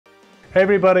Hey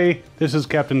everybody, this is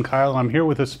Captain Kyle. I'm here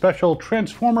with a special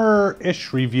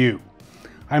Transformer-ish review.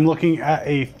 I'm looking at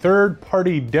a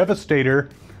third-party Devastator,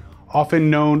 often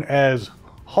known as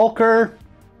Hulker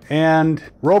and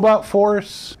Robot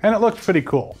Force, and it looks pretty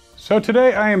cool. So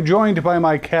today I am joined by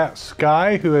my cat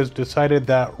Sky, who has decided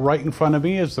that right in front of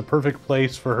me is the perfect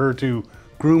place for her to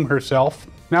groom herself.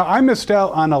 Now, I missed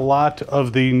out on a lot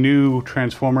of the new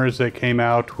Transformers that came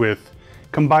out with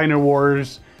Combiner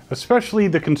Wars, especially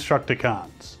the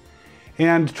Constructicons.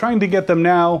 And trying to get them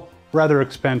now, rather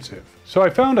expensive. So I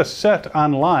found a set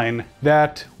online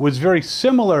that was very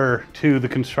similar to the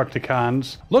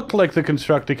Constructicons, looked like the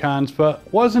Constructicons, but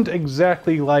wasn't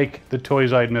exactly like the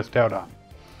toys I'd missed out on.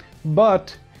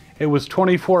 But it was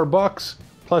 24 bucks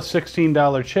plus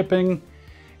 $16 shipping,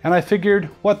 and I figured,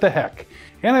 what the heck?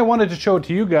 And I wanted to show it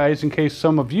to you guys in case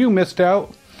some of you missed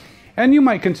out, and you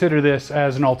might consider this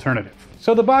as an alternative.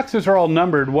 So the boxes are all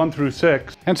numbered 1 through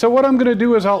 6, and so what I'm going to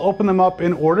do is I'll open them up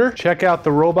in order, check out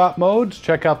the robot modes,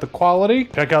 check out the quality,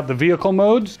 check out the vehicle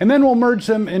modes, and then we'll merge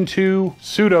them into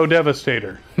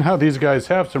Pseudo-Devastator. Now these guys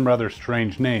have some rather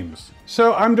strange names.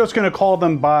 So I'm just going to call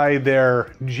them by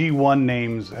their G1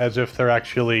 names as if they're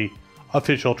actually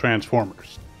official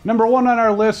Transformers. Number 1 on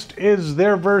our list is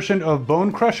their version of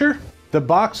Bone Crusher. The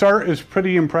box art is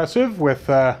pretty impressive with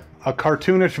a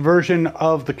cartoonish version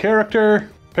of the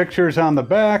character, pictures on the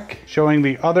back showing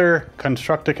the other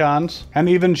Constructicons, and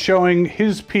even showing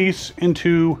his piece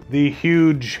into the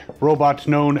huge robot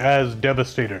known as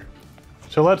Devastator.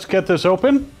 So let's get this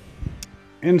open.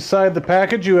 Inside the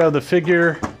package you have the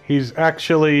figure. He's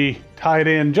actually tied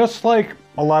in just like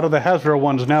a lot of the Hasbro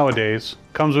ones nowadays.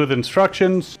 Comes with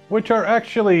instructions, which are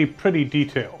actually pretty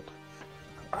detailed.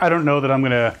 I don't know that I'm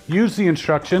going to use the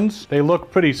instructions. They look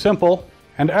pretty simple.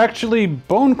 And actually,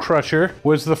 Bone Crusher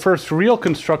was the first real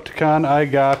Constructicon I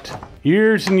got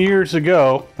years and years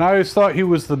ago. And I always thought he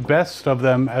was the best of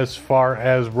them as far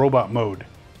as robot mode.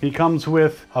 He comes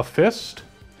with a fist,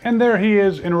 and there he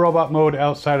is in robot mode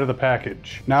outside of the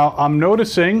package. Now, I'm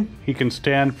noticing he can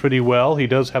stand pretty well. He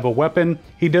does have a weapon.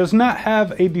 He does not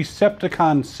have a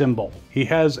Decepticon symbol. He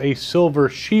has a silver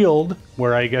shield,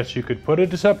 where I guess you could put a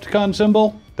Decepticon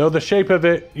symbol. Though the shape of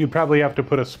it, you'd probably have to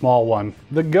put a small one.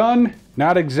 The gun,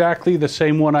 not exactly the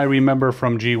same one I remember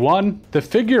from G1. The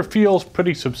figure feels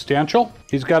pretty substantial.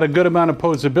 He's got a good amount of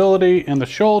posability in the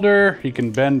shoulder. He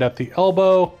can bend at the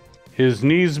elbow. His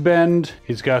knees bend.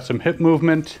 He's got some hip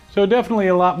movement. So definitely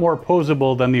a lot more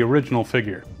posable than the original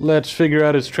figure. Let's figure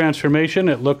out his transformation.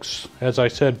 It looks, as I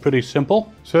said, pretty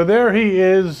simple. So there he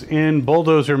is in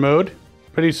bulldozer mode.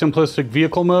 Pretty simplistic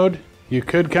vehicle mode. You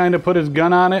could kind of put his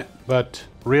gun on it, but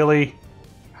really,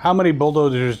 how many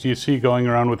bulldozers do you see going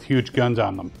around with huge guns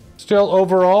on them? Still,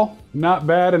 overall, not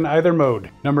bad in either mode.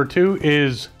 Number 2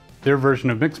 is their version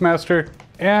of Mixmaster,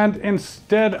 and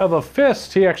instead of a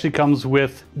fist, he actually comes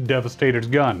with Devastator's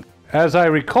gun. As I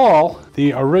recall,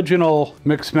 the original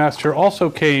Mixmaster also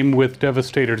came with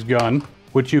Devastator's gun,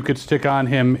 which you could stick on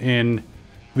him in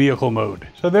vehicle mode.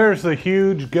 So there's the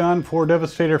huge gun for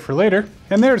Devastator for later,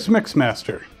 and there's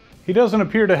Mixmaster. He doesn't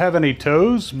appear to have any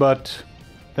toes, but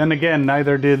then again,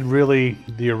 neither did really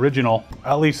the original.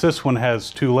 At least this one has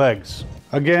 2 legs.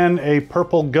 Again, a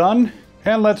purple gun,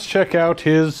 and let's check out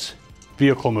his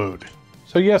vehicle mode.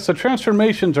 So yes, the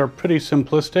transformations are pretty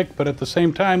simplistic, but at the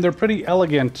same time, they're pretty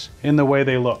elegant in the way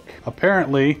they look.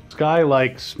 Apparently, Sky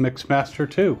likes Mixmaster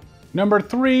too. Number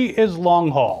 3 is Long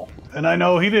Haul. And I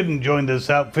know he didn't join this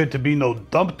outfit to be no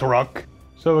dump truck.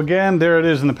 So again, there it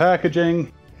is in the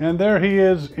packaging, and there he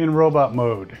is in robot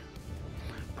mode.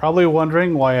 Probably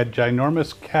wondering why a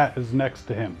ginormous cat is next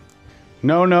to him.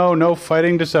 No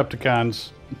fighting Decepticons.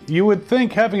 You would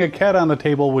think having a cat on the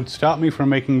table would stop me from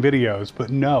making videos, but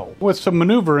no. With some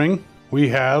maneuvering, we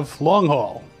have Long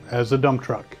Haul as a dump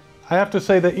truck. I have to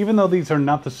say that even though these are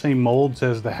not the same molds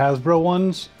as the Hasbro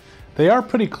ones, they are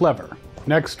pretty clever.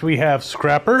 Next we have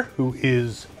Scrapper, who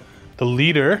is the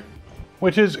leader,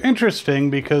 which is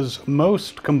interesting because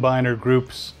most combiner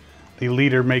groups, the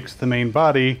leader makes the main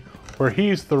body, where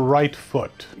he's the right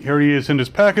foot. Here he is in his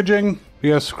packaging.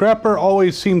 Yes, Scrapper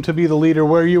always seemed to be the leader,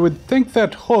 where you would think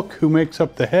that Hook, who makes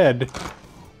up the head,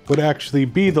 would actually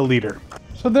be the leader.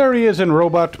 So there he is in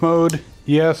robot mode.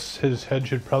 Yes, his head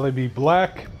should probably be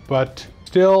black, but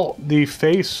still, the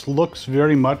face looks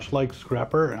very much like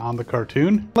Scrapper on the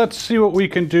cartoon. Let's see what we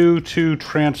can do to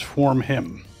transform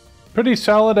him. Pretty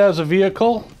solid as a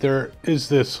vehicle. There is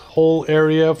this whole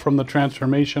area from the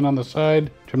transformation on the side,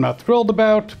 which I'm not thrilled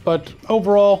about, but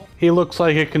overall, he looks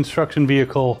like a construction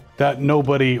vehicle that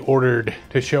nobody ordered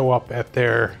to show up at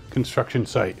their construction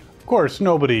site. Of course,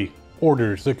 nobody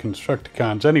orders the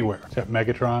Constructicons anywhere, except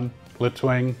Megatron.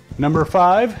 Blitzwing. Number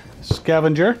 5,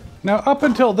 Scavenger. Now, up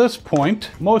until this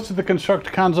point, most of the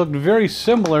Constructicons looked very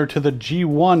similar to the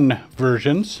G1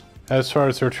 versions as far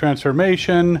as their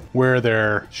transformation, where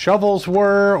their shovels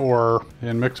were, or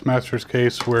in Mixmaster's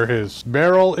case, where his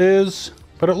barrel is.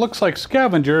 But it looks like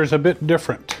Scavenger is a bit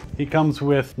different. He comes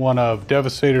with one of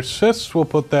Devastator's fists. We'll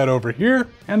put that over here.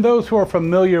 And those who are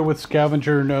familiar with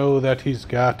Scavenger know that he's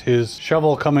got his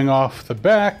shovel coming off the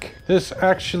back. This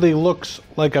actually looks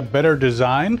like a better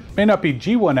design. May not be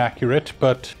G1 accurate,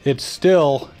 but it's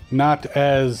still not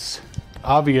as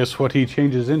obvious what he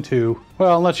changes into.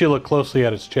 Well, unless you look closely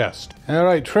at his chest. All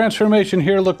right, transformation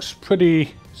here looks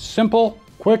pretty simple,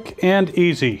 quick, and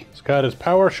easy. He's got his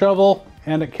power shovel,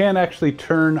 and it can actually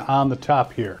turn on the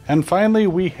top here. And finally,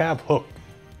 we have Hook.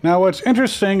 Now, what's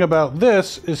interesting about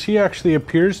this is he actually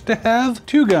appears to have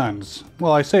 2 guns.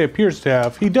 Well, I say appears to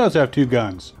have, he does have 2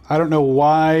 guns. I don't know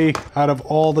why, out of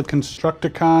all the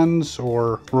Constructicons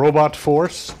or Robot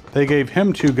Force, they gave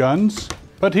him 2 guns,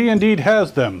 but he indeed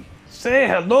has them. Say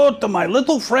hello to my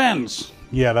little friends.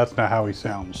 Yeah, that's not how he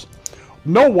sounds.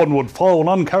 No one would follow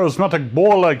an uncharismatic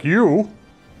boy like you.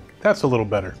 That's a little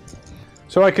better.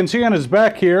 So I can see on his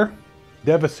back here,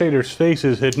 Devastator's face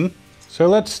is hidden. So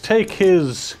let's take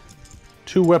his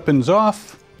 2 weapons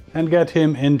off and get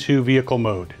him into vehicle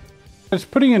mode. It's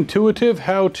pretty intuitive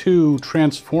how to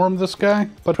transform this guy,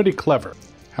 but pretty clever.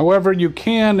 However, you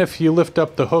can, if you lift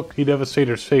up the hook, see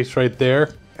Devastator's face right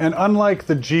there. And unlike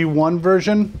the G1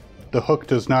 version, the hook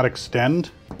does not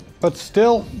extend, but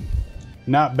still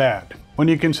not bad. When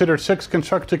you consider 6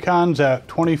 Constructicons at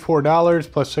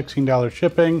 $24 plus $16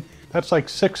 shipping, that's like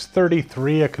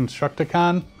 $6.33 a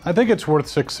Constructicon. I think it's worth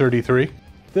 $6.33.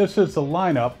 This is the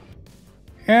lineup,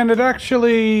 and it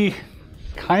actually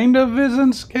kind of is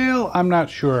in scale. I'm not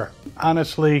sure.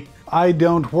 Honestly, I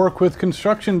don't work with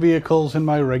construction vehicles in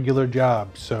my regular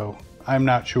job, so I'm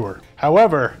not sure.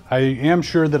 However, I am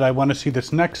sure that I want to see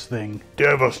this next thing,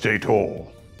 Devastator.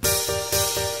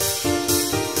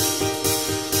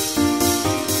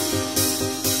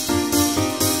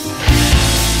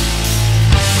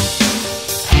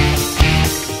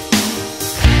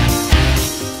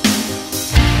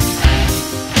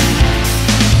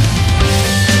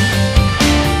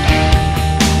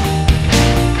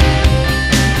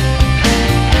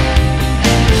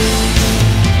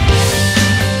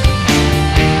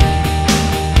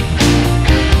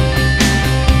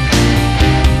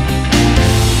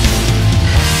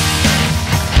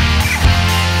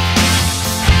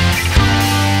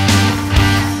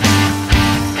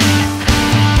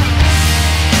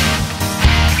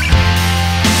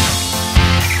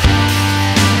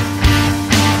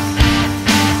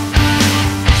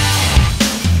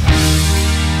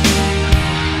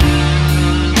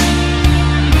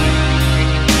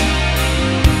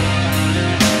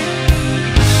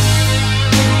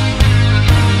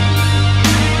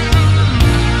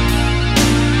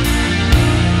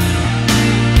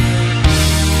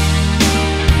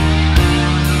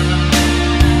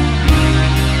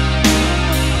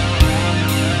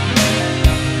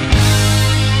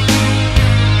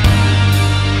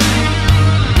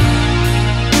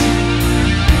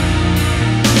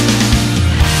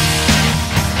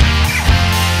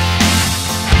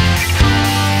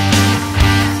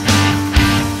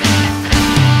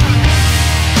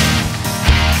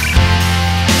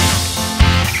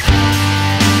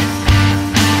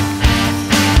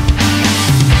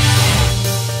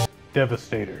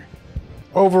 Devastator.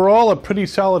 Overall, a pretty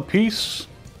solid piece.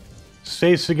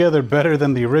 Stays together better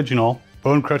than the original.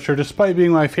 Bone Crusher, despite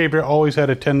being my favorite, always had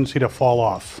a tendency to fall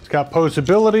off. It's got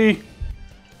posability.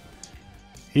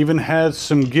 Even has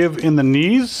some give in the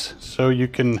knees, so you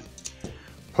can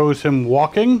pose him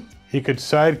walking. He could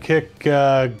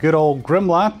sidekick good old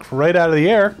Grimlock right out of the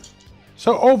air.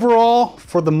 So overall,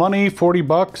 for the money, 40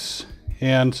 bucks,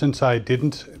 and since I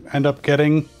didn't end up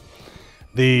getting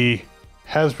the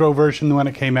Hasbro version when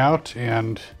it came out,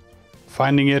 and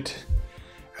finding it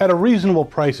at a reasonable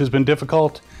price has been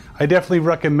difficult, I definitely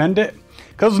recommend it,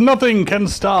 because nothing can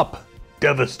stop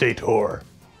Devastator.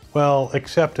 Well,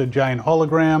 except a giant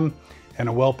hologram and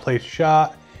a well-placed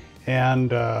shot,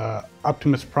 and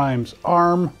Optimus Prime's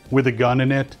arm with a gun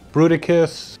in it.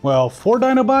 Bruticus, well, 4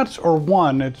 Dinobots or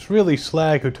 1? It's really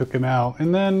Slag who took him out.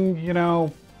 And then, you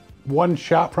know, 1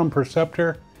 shot from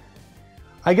Perceptor.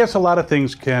 I guess a lot of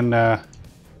things can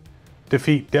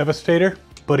defeat Devastator,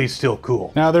 but he's still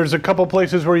cool. Now, there's a couple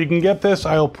places where you can get this.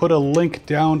 I'll put a link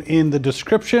down in the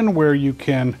description where you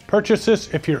can purchase this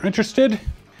if you're interested.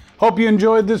 Hope you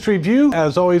enjoyed this review.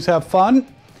 As always, have fun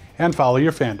and follow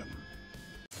your fandom.